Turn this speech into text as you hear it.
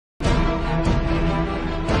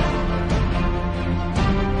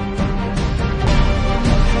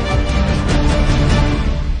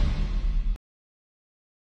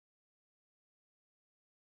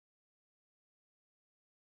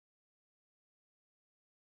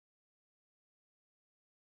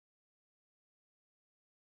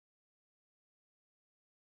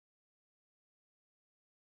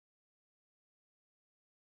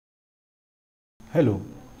Hello,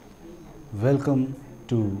 welcome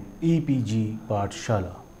to EPG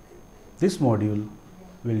Shala. This module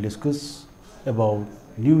will discuss about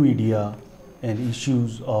new media and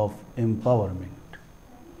issues of empowerment.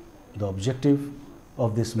 The objective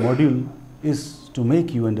of this module is to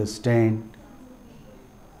make you understand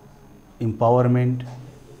empowerment,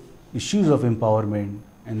 issues of empowerment,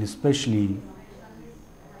 and especially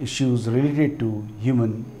issues related to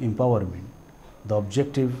human empowerment. The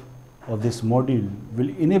objective of this module will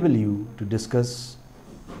enable you to discuss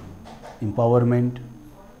empowerment,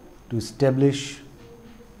 to establish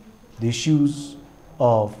the issues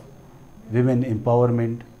of women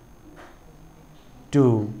empowerment,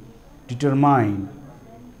 to determine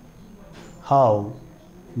how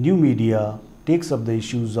new media takes up the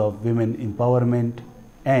issues of women empowerment,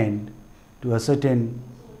 and to ascertain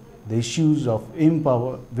the issues of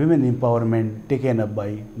women empowerment taken up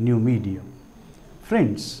by new media.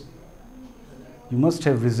 Friends, you must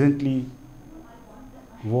have recently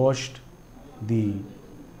watched the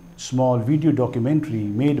small video documentary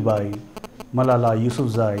made by Malala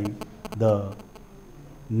Yousafzai, the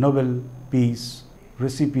Nobel Peace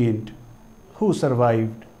recipient who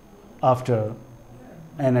survived after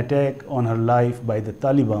an attack on her life by the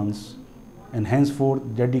Taliban and henceforth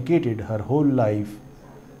dedicated her whole life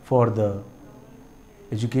for the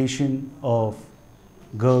education of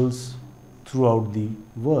girls throughout the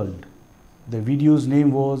world. The video's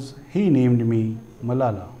name was "He Named Me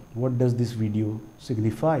Malala." What does this video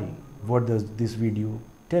signify? What does this video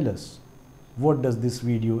tell us? What does this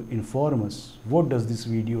video inform us? What does this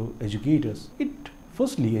video educate us? It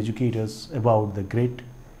firstly educates us about the grit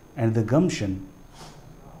and the gumption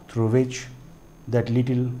through which that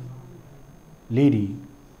little lady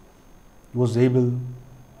was able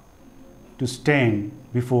to stand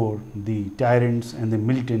before the tyrants and the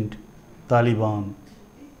militant Taliban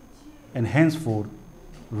and henceforth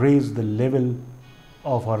raise the level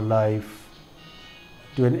of her life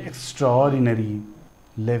to an extraordinary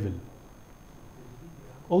level.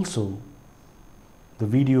 Also, the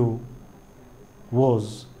video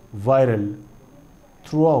was viral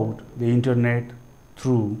throughout the internet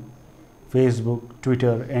through Facebook,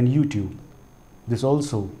 Twitter, and YouTube. This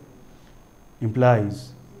also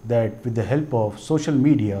implies that with the help of social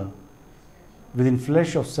media, within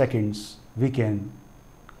flash of seconds, we can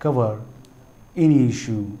cover any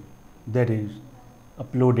issue that is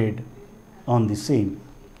uploaded on the same.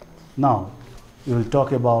 Now, we will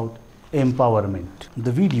talk about empowerment.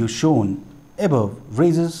 The video shown above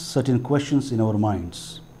raises certain questions in our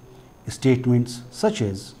minds. Statements such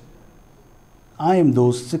as, "I am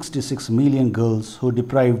those 66 million girls who are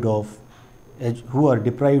deprived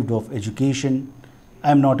of education. I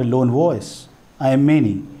am not a lone voice. I am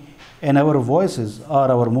many, and our voices are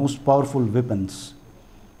our most powerful weapons."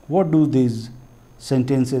 What do these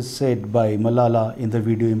sentences said by Malala in the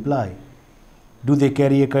video imply? Do they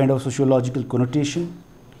carry a kind of sociological connotation?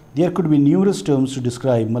 There could be numerous terms to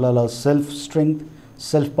describe Malala's self-strength,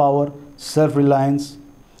 self-power, self-reliance,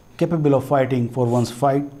 capable of fighting for one's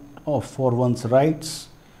rights,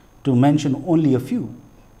 to mention only a few.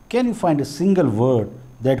 Can you find a single word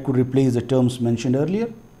that could replace the terms mentioned earlier?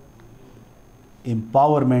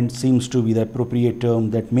 Empowerment seems to be the appropriate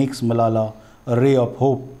term that makes Malala a ray of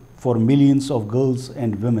hope for millions of girls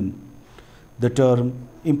and women. The term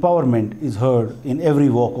empowerment is heard in every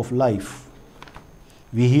walk of life.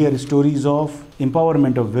 We hear stories of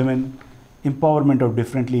empowerment of women, empowerment of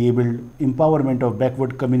differently abled, empowerment of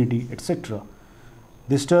backward community, etc.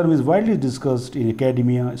 This term is widely discussed in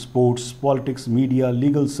academia, sports, politics, media,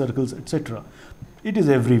 legal circles, etc. It is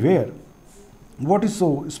everywhere. What is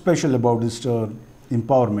so special about this term,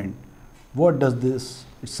 empowerment? What does this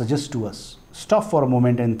suggest to us? Stop for a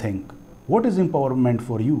moment and think. What is empowerment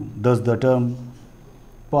for you? Does the term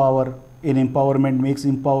power in empowerment makes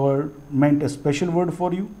empowerment a special word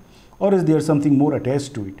for you? Or is there something more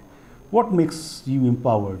attached to it? What makes you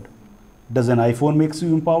empowered? Does an iPhone makes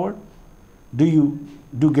you empowered?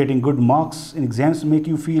 Do getting good marks in exams make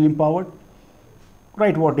you feel empowered?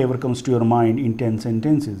 Write whatever comes to your mind in 10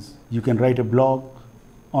 sentences. You can write a blog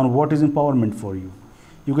on what is empowerment for you.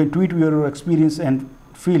 You can tweet your experience and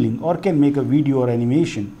feeling, or can make a video or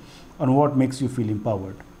animation on what makes you feel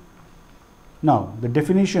empowered. Now, the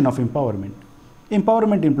definition of empowerment.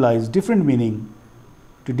 Empowerment implies different meaning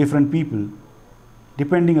to different people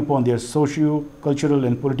depending upon their socio-cultural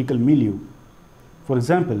and political milieu. For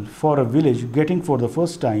example, for a village getting for the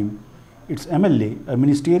first time its MLA, a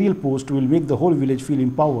ministerial post will make the whole village feel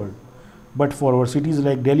empowered. But for our cities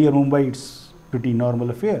like Delhi or Mumbai, it's pretty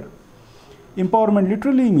normal affair. Empowerment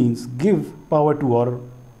literally means give power to or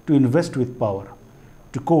to invest with power.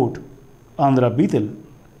 To quote Andhra Beetle.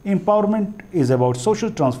 Empowerment is about social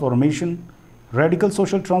transformation, radical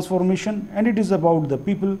social transformation, and it is about the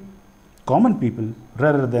people, common people,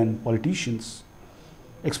 rather than politicians,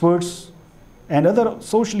 experts, and other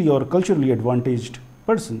socially or culturally advantaged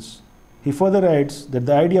persons. He further adds that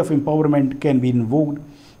the idea of empowerment can be invoked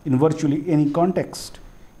in virtually any context,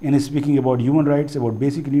 and is speaking about human rights, about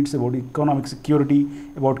basic needs, about economic security,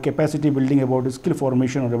 about capacity building, about skill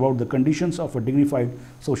formation, or about the conditions of a dignified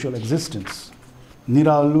social existence.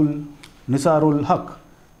 Nisarul Haq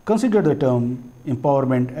considered the term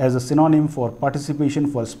empowerment as a synonym for participation,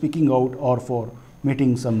 for speaking out, or for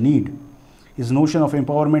meeting some need. His notion of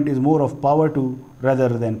empowerment is more of power to rather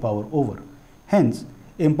than power over. Hence,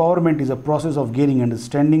 empowerment is a process of gaining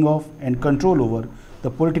understanding of and control over the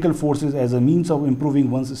political forces as a means of improving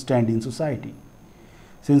one's stand in society.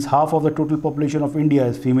 Since half of the total population of India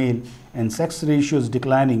is female and sex ratio is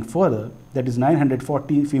declining further, that is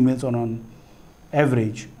 940 females on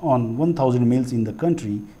average on 1000 males in the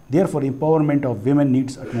country, therefore empowerment of women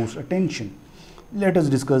needs utmost attention. Let us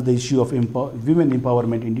discuss the issue of women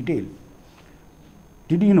empowerment in detail.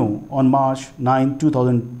 Did you know on March 9,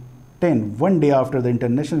 2010, one day after the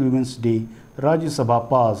International Women's Day, Rajya Sabha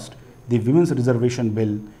passed the Women's Reservation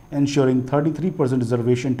Bill, ensuring 33%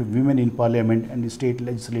 reservation to women in parliament and state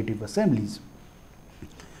legislative assemblies.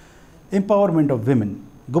 Empowerment of women.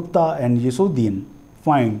 Gupta and Yesodian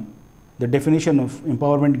find the definition of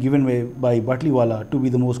empowerment given by Batliwala to be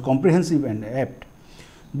the most comprehensive and apt.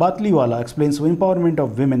 Batliwala explains empowerment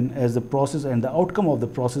of women as the process and the outcome of the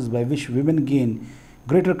process by which women gain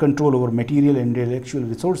greater control over material and intellectual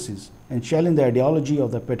resources and challenge the ideology of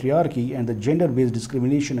the patriarchy and the gender-based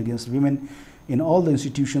discrimination against women in all the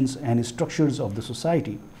institutions and structures of the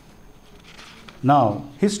society. Now,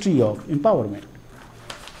 history of empowerment.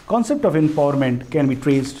 Concept of empowerment can be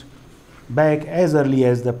traced back as early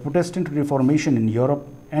as the Protestant Reformation in Europe,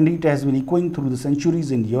 and it has been echoing through the centuries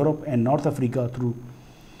in Europe and North Africa through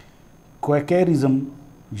Quakerism,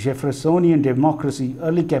 Jeffersonian democracy,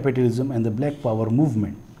 early capitalism, and the Black Power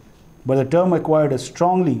movement. But the term acquired a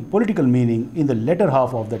strongly political meaning in the latter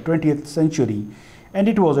half of the 20th century, and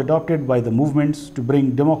it was adopted by the movements to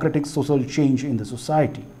bring democratic social change in the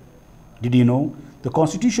society. Did you know the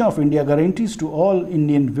Constitution of India guarantees to all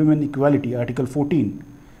Indian women equality, Article 14,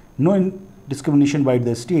 no discrimination by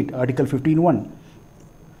the state, Article 15(1),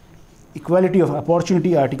 equality of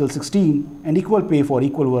opportunity, Article 16, and equal pay for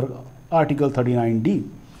equal work, Article 39D.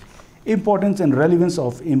 Importance and relevance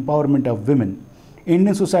of empowerment of women.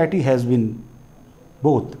 Indian society has been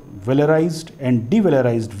both valorized and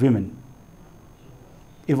devalorized women.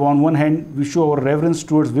 If on one hand we show our reverence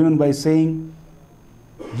towards women by saying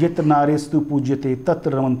Yatra narestu pujyate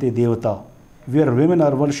tatra ramante devata, where women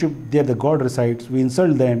are worshipped, there the God resides, we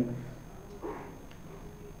insult them.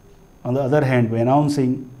 On the other hand, by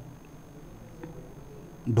announcing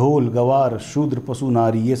ढोल गवार शूद्र पशु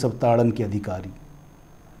नारी ये सब ताड़न के अधिकारी,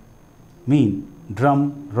 mean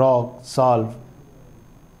drum, rock, salve,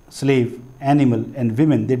 slave, animal, and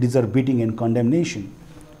women, they deserve beating and condemnation.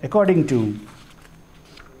 According to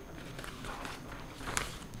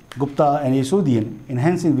Gupta and Yesodian,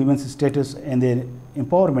 enhancing women's status and their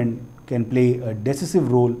empowerment can play a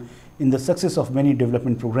decisive role in the success of many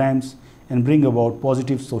development programs and bring about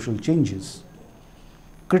positive social changes.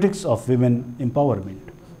 Critics of women empowerment.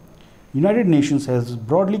 United Nations has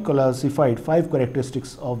broadly classified 5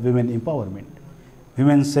 characteristics of women empowerment: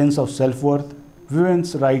 women's sense of self-worth,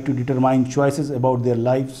 women's right to determine choices about their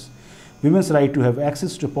lives, women's right to have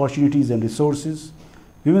access to opportunities and resources,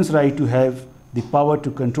 women's right to have the power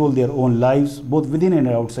to control their own lives both within and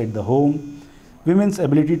outside the home, women's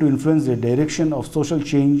ability to influence the direction of social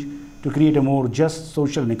change to create a more just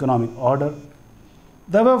social and economic order.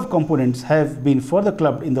 The above components have been further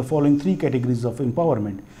clubbed in the following 3 categories of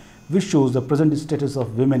empowerment, which shows the present status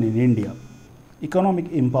of women in India. Economic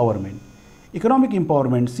empowerment. Economic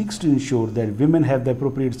empowerment seeks to ensure that women have the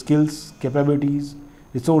appropriate skills, capabilities,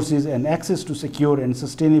 resources, and access to secure and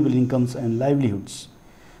sustainable incomes and livelihoods.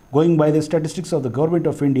 Going by the statistics of the Government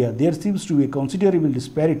of India, there seems to be a considerable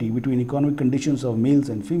disparity between economic conditions of males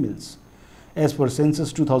and females. As per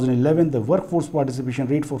Census 2011, the workforce participation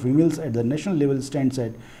rate for females at the national level stands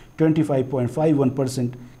at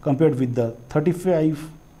 25.51% compared with the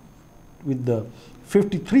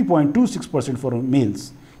 53.26% for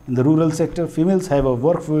males. In the rural sector, females have a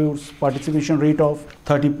workforce participation rate of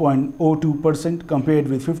 30.02% compared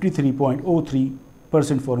with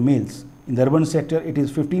 53.03% for males. In the urban sector, it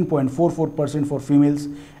is 15.44% for females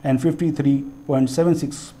and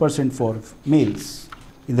 53.76% for males.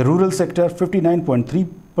 In the rural sector,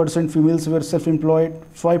 59.3% females were self-employed,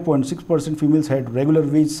 5.6% females had regular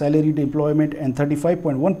wage salaried employment, and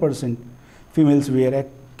 35.1% females were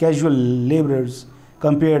casual laborers,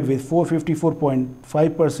 compared with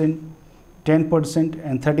 454.5%, 10%,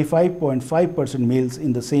 and 35.5% males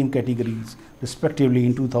in the same categories, respectively,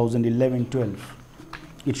 in 2011-12.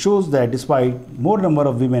 It shows that despite more number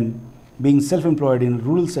of women being self-employed in the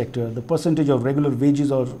rural sector, the percentage of regular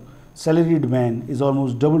wages or salaried men is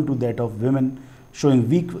almost double to that of women, showing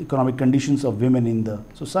weak economic conditions of women in the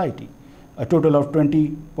society. A total of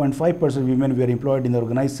 20.5% women were employed in the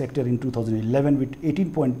organized sector in 2011, with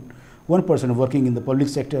 18.1% working in the public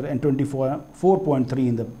sector and 24.3%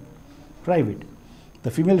 in the private.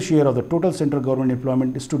 The female share of the total central government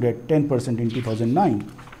employment stood at 10% in 2009.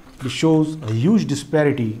 This shows a huge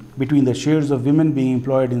disparity between the shares of women being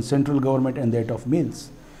employed in central government and that of males.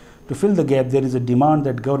 To fill the gap, there is a demand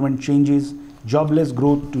that government changes jobless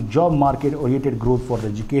growth to job market-oriented growth for the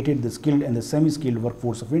educated, the skilled, and the semi-skilled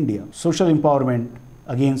workforce of India. Social empowerment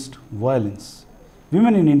against violence.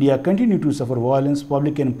 Women in India continue to suffer violence,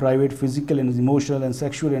 public and private, physical and emotional, and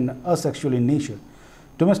sexual and asexual in nature.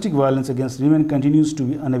 Domestic violence against women continues to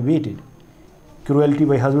be unabated. Cruelty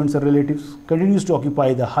by husbands and relatives continues to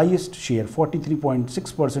occupy the highest share,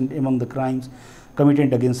 43.6% among the crimes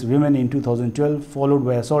committed against women in 2012, followed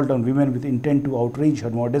by assault on women with intent to outrage her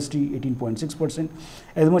modesty, 18.6%.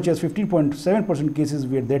 As much as 15.7% cases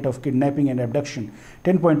were that of kidnapping and abduction,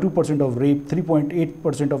 10.2% of rape,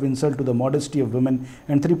 3.8% of insult to the modesty of women,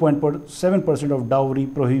 and 3.7% of Dowry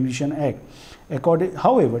Prohibition Act.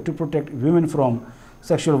 However, to protect women from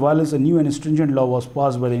sexual violence, a new and stringent law was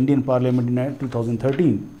passed by the Indian Parliament in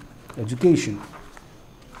 2013. Education.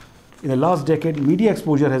 In the last decade, media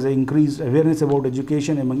exposure has increased awareness about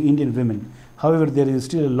education among Indian women. However, there is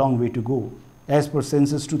still a long way to go. As per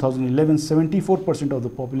census 2011, 74% of the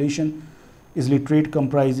population is literate,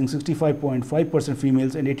 comprising 65.5%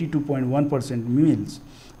 females and 82.1% males.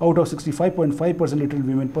 Out of 65.5% literate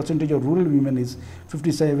women, percentage of rural women is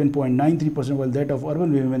 57.93%, while that of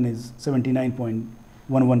urban women is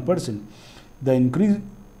 79.11%. The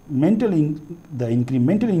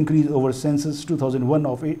incremental increase over census 2001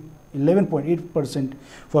 of 11.8%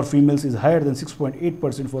 for females is higher than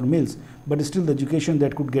 6.8% for males, but still the education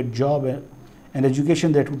that could get job and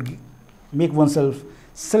education that would make oneself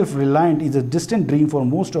self-reliant is a distant dream for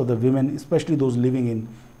most of the women, especially those living in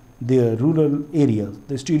their rural areas.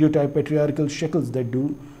 The stereotype patriarchal shackles that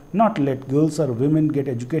do not let girls or women get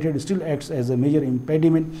educated still acts as a major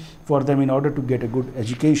impediment for them in order to get a good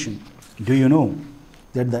education. Do you know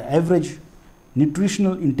that the average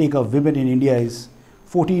nutritional intake of women in India is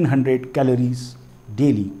 1400 calories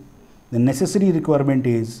daily? The necessary requirement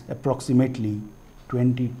is approximately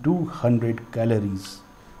 2200 calories.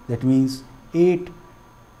 That means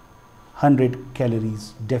 800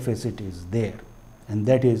 calories deficit is there, and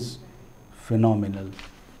that is phenomenal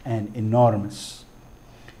and enormous.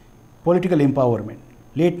 Political empowerment.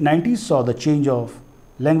 Late 90s saw the change of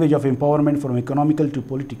language of empowerment from economical to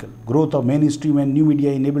political. Growth of mainstream and new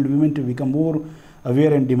media enabled women to become more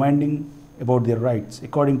aware and demanding about their rights.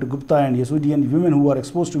 According to Gupta and Yasudian, women who are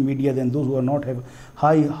exposed to media than those who are not have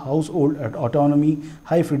high household autonomy,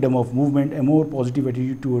 high freedom of movement, a more positive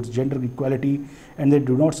attitude towards gender equality, and they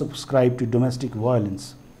do not subscribe to domestic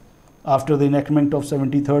violence. After the enactment of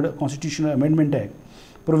 73rd Constitutional Amendment Act,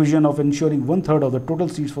 provision of ensuring 1/3 of the total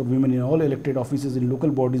seats for women in all elected offices in local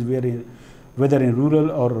bodies, whether in rural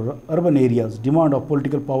or urban areas, demand of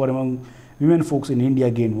political power among women folks in India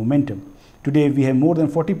gained momentum. Today, we have more than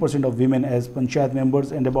 40% of women as Panchayat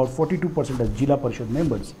members and about 42% as Jila Parishad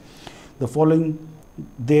members. The following,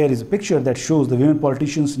 there is a picture that shows the women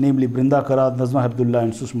politicians, namely Brinda Karat, Nazma Abdullah,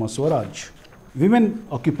 and Sushma Swaraj. Women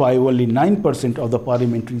occupy only 9% of the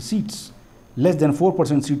parliamentary seats. Less than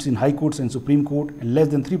 4% seats in High Courts and Supreme Court, and less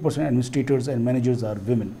than 3% administrators and managers are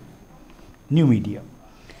women. New media.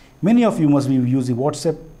 Many of you must be using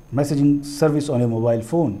WhatsApp messaging service on your mobile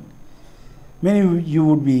phone. Many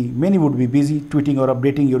would be busy tweeting or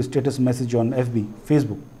updating your status message on FB,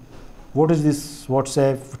 Facebook. What is this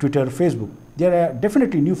WhatsApp, Twitter, Facebook? There are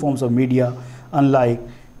definitely new forms of media, unlike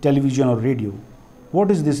television or radio.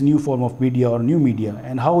 What is this new form of media or new media,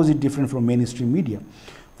 and how is it different from mainstream media?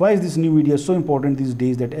 Why is this new media so important these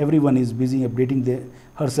days that everyone is busy updating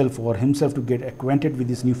herself or himself to get acquainted with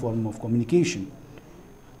this new form of communication?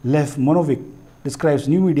 Lev Monovic describes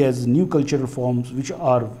new media as new cultural forms which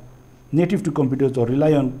are native to computers or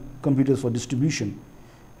rely on computers for distribution.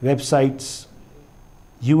 Websites,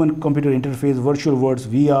 human-computer interface, virtual worlds,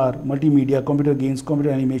 VR, multimedia, computer games, computer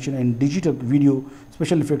animation, and digital video,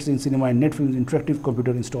 special effects in cinema and net films, interactive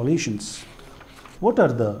computer installations. What are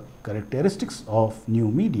the characteristics of new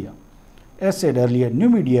media? As said earlier, new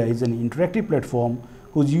media is an interactive platform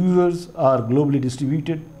whose users are globally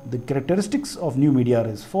distributed. The characteristics of new media are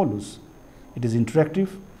as follows. It is interactive,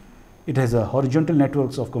 it has a horizontal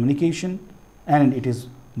networks of communication, and it is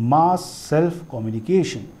mass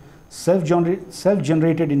self-communication,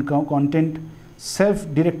 self-generated in content,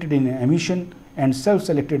 self-directed in emission, and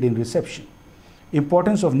self-selected in reception.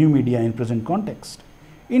 Importance of new media in present context.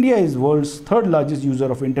 India is world's third largest user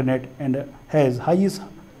of internet and has highest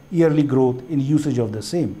yearly growth in usage of the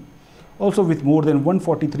same. Also, with more than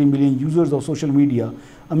 143 million users of social media,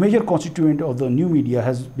 a major constituent of the new media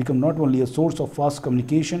has become not only a source of fast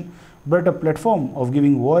communication, but a platform of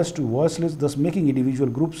giving voice to voiceless, thus making individual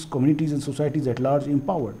groups, communities, and societies at large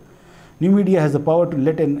empowered. New media has the power to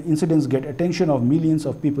let an incident get attention of millions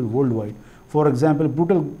of people worldwide. For example,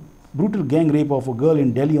 brutal gang rape of a girl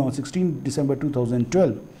in Delhi on 16 December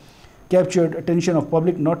 2012 captured attention of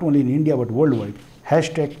public not only in India but worldwide.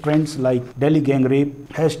 Hashtag trends like Delhi gang rape,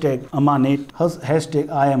 hashtag Amanate, hashtag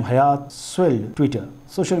I am Hayat swelled Twitter.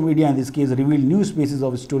 Social media in this case revealed new spaces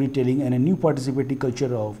of storytelling and a new participatory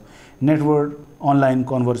culture of network online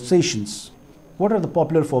conversations. What are the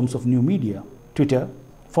popular forms of new media? Twitter.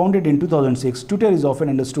 Founded in 2006, Twitter is often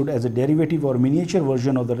understood as a derivative or miniature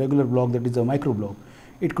version of the regular blog, that is a microblog.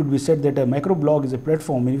 It could be said that a microblog is a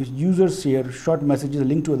platform in which users share short messages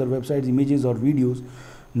linked to other websites, images, or videos.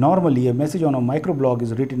 Normally, a message on a microblog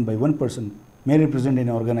is written by one person, may represent an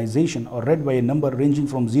organization, or read by a number ranging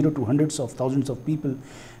from 0 to hundreds of thousands of people,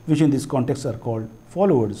 which in this context are called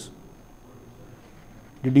followers.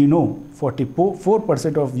 Did you know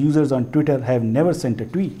 44% of users on Twitter have never sent a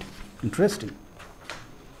tweet? Interesting.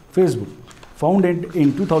 Facebook. Founded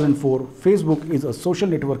in 2004, Facebook is a social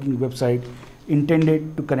networking website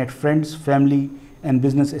intended to connect friends, family, and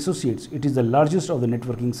business associates. It is the largest of the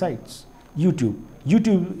networking sites. YouTube.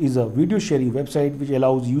 YouTube is a video sharing website which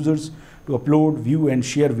allows users to upload, view, and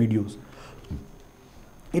share videos.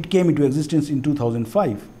 It came into existence in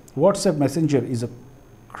 2005. WhatsApp Messenger is a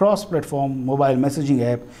cross-platform mobile messaging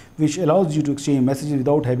app which allows you to exchange messages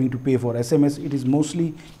without having to pay for SMS. It is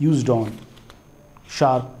mostly used on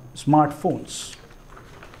smartphones.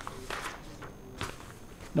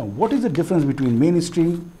 Now, what is the difference between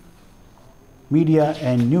mainstream media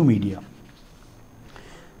and new media?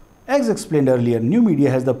 As explained earlier, new media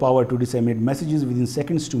has the power to disseminate messages within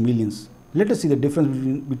seconds to millions. Let us see the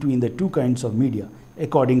difference between the two kinds of media.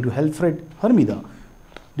 According to Alfred Hermida,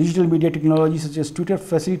 digital media technology such as Twitter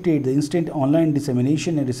facilitate the instant online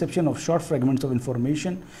dissemination and reception of short fragments of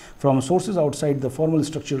information from sources outside the formal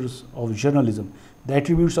structures of journalism. The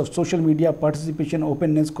attributes of social media, participation,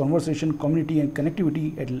 openness, conversation, community, and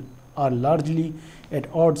connectivity are largely at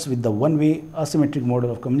odds with the one-way asymmetric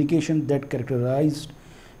model of communication that characterized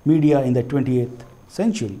media in the 20th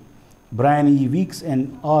century. Brian E. Weeks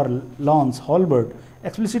and R. Lance Holbert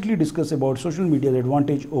explicitly discuss about social media's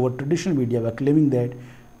advantage over traditional media by claiming that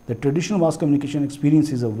the traditional mass communication experience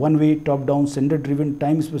is a one-way, top-down, sender-driven,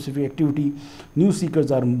 time-specific activity. News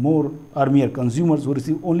seekers are mere consumers who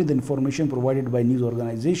receive only the information provided by news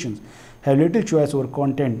organizations, have little choice over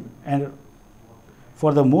content, and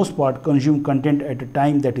for the most part consume content at a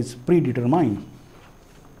time that is predetermined.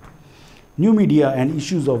 New media and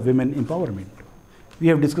issues of women empowerment. We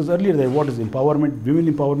have discussed earlier that what is empowerment,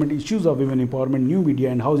 women empowerment, issues of women empowerment, new media,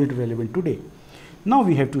 and how is it relevant today. Now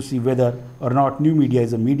we have to see whether or not new media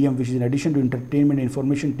is a medium which, in addition to entertainment and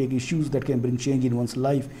information, take issues that can bring change in one's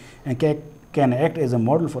life and can act as a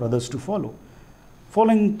model for others to follow.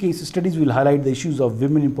 Following case studies will highlight the issues of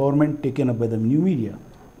women empowerment taken up by the new media.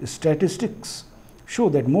 Statistics show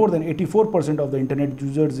that more than 84% of the internet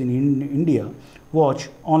users in India watch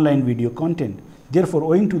online video content. Therefore,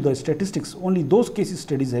 owing to the statistics, only those case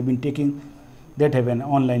studies have been taken that have an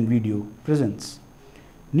online video presence.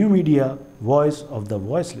 New media, voice of the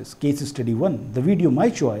voiceless. Case study 1. The video My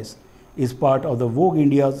Choice is part of the Vogue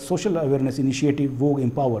India's social awareness initiative, Vogue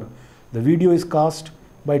Empower. The video is cast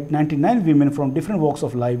by 99 women from different walks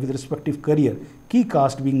of life with respective career, key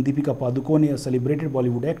cast being Deepika Padukone, a celebrated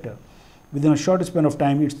Bollywood actor. Within a short span of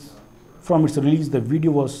time from its release, the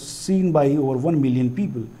video was seen by over 1 million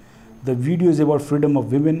people. The video is about freedom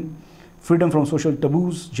of women, freedom from social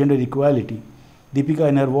taboos, gender equality. Deepika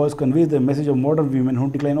in her voice conveys the message of modern women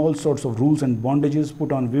who decline all sorts of rules and bondages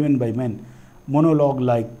put on women by men. Monologue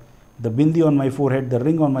like, the bindi on my forehead, the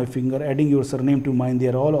ring on my finger, adding your surname to mine, they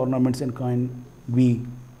are all ornaments and can be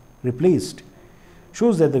replaced.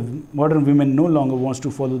 Shows that the modern women no longer wants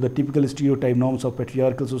to follow the typical stereotype norms of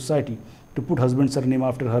patriarchal society, to put husband's surname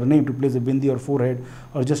after her name, to place a bindi or forehead,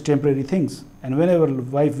 or just temporary things. And whenever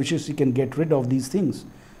wife wishes, she can get rid of these things.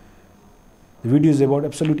 The video is about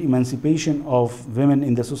absolute emancipation of women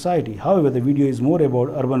in the society. However, the video is more about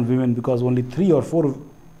urban women because only 3 or 4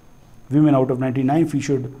 women out of 99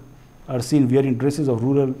 featured are seen wearing dresses of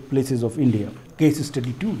rural places of India. Case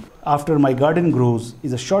study 2. After My Garden Grows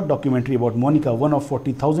is a short documentary about Monica, one of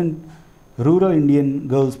 40,000 rural Indian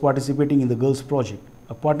girls participating in the Girls Project,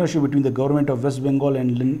 a partnership between the government of West Bengal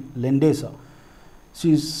and Lendesa.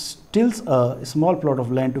 She tills a small plot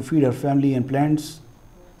of land to feed her family and plants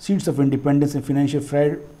seeds of independence and financial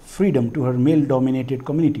freedom to her male-dominated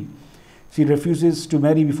community. She refuses to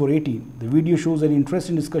marry before 18. The video shows an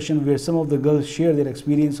interesting discussion where some of the girls share their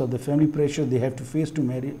experience of the family pressure they have to face to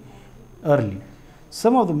marry early.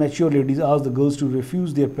 Some of the mature ladies ask the girls to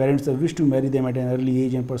refuse their parents' wish to marry them at an early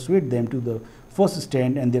age and persuade them to the first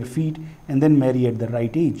stand on their feet and then marry at the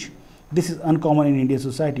right age. This is uncommon in Indian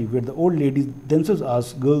society, where the old ladies themselves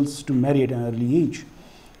ask girls to marry at an early age.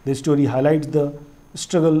 The story highlights the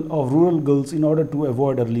struggle of rural girls in order to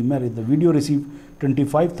avoid early marriage. The video received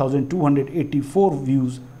 25,284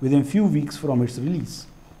 views within few weeks from its release.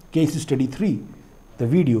 Case study 3. The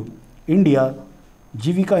video, India,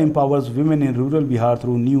 Jivika empowers women in rural Bihar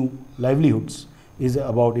through new livelihoods, is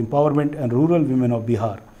about empowerment and rural women of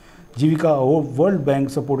Bihar. Jivika, a World Bank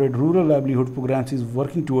supported rural livelihood programs, is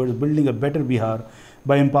working towards building a better Bihar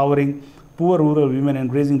by empowering poor rural women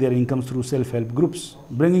and raising their incomes through self-help groups.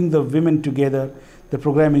 Bringing the women together, the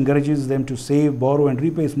program encourages them to save, borrow and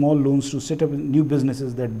repay small loans to set up new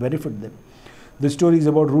businesses that benefit them. The story is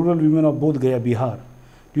about rural women of Bodh Gaya, Bihar.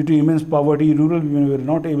 Due to immense poverty, rural women were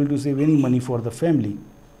not able to save any money for the family.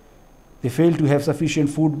 They failed to have sufficient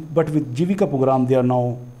food, but with Jivika program, they are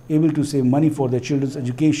now able to save money for their children's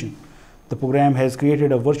education. The program has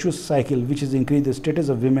created a virtuous cycle which has increased the status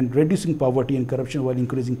of women, reducing poverty and corruption while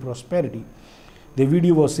increasing prosperity. The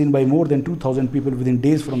video was seen by more than 2,000 people within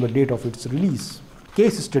days from the date of its release.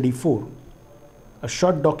 Case study 4. A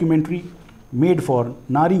short documentary made for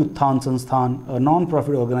Nari Utthan Sansthan, a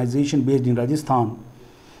non-profit organization based in Rajasthan,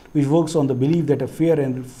 which works on the belief that a fair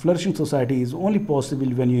and flourishing society is only possible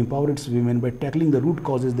when you empower its women by tackling the root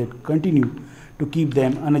causes that continue to keep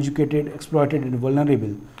them uneducated, exploited and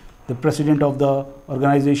vulnerable. The president of the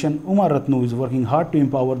organization, Uma Ratnu, is working hard to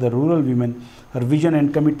empower the rural women. Her vision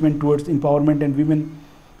and commitment towards empowerment and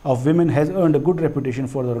women has earned a good reputation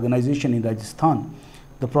for the organization in Rajasthan.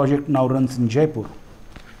 The project now runs in Jaipur,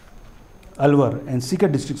 Alwar and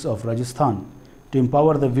Sikar districts of Rajasthan. To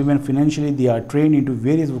empower the women financially, they are trained into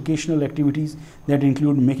various vocational activities that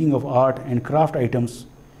include making of art and craft items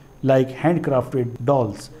like handcrafted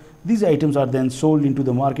dolls. These items are then sold into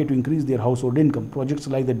the market to increase their household income. Projects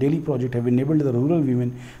like the Delhi project have enabled the rural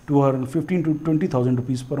women to earn 15 to 20,000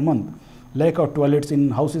 rupees per month. Lack of toilets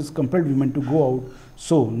in houses compelled women to go out,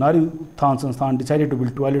 so Nari Utthan Sansthan decided to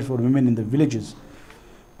build toilets for women in the villages.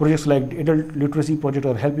 Projects like Adult Literacy Project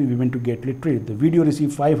are helping women to get literate. The video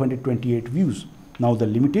received 528 views. Now the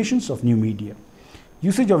limitations of new media.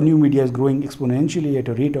 Usage of new media is growing exponentially at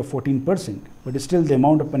a rate of 14%, but still the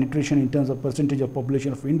amount of penetration in terms of percentage of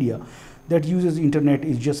population of India that uses internet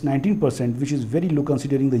is just 19%, which is very low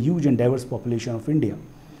considering the huge and diverse population of India.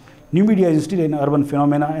 New media is still an urban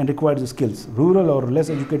phenomena and requires skills. Rural or less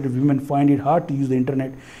educated women find it hard to use the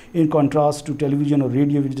internet in contrast to television or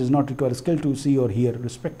radio, which does not require skill to see or hear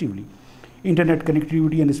respectively. Internet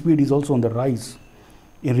connectivity and speed is also on the rise.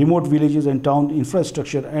 In remote villages and town,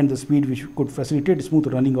 infrastructure and the speed which could facilitate smooth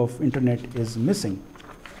running of internet is missing.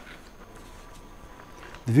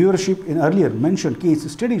 The viewership in earlier mentioned case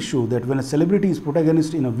studies show that when a celebrity is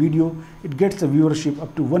protagonist in a video, it gets a viewership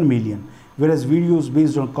up to 1 million, whereas videos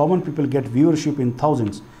based on common people get viewership in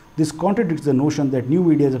thousands. This contradicts the notion that new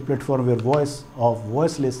media is a platform where voice of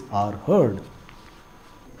voiceless are heard.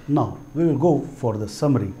 Now, we will go for the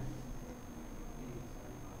summary.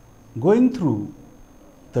 Going through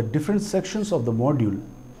the different sections of the module,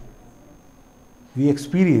 we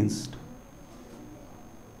experienced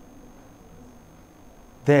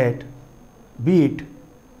that be it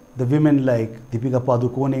the women like Deepika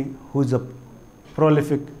Padukone, who is a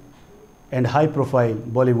prolific and high-profile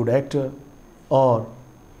Bollywood actor, or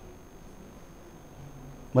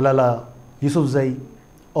Malala Yousafzai,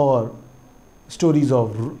 or stories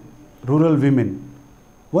of rural women,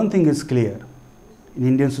 one thing is clear. In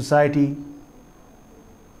Indian society,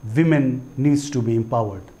 women needs to be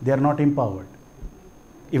empowered. They are not empowered.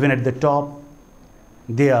 Even at the top,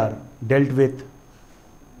 they are dealt with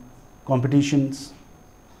competitions,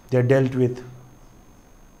 they are dealt with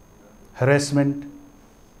harassment,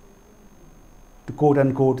 to quote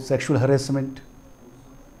unquote sexual harassment.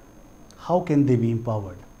 How can they be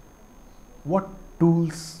empowered? What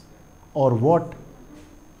tools or what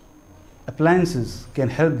Appliances can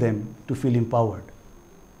help them to feel empowered.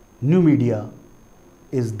 New media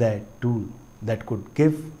is that tool that could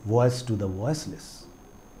give voice to the voiceless.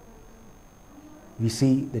 We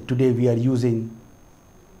see that today we are using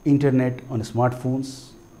internet on smartphones.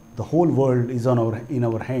 The whole world is in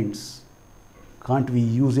our hands. Can't we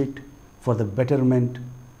use it for the betterment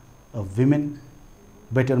of women,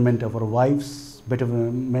 betterment of our wives,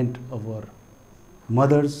 betterment of our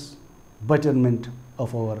mothers, betterment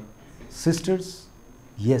of our sisters?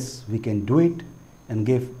 Yes, we can do it and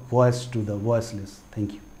give voice to the voiceless.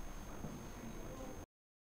 Thank you.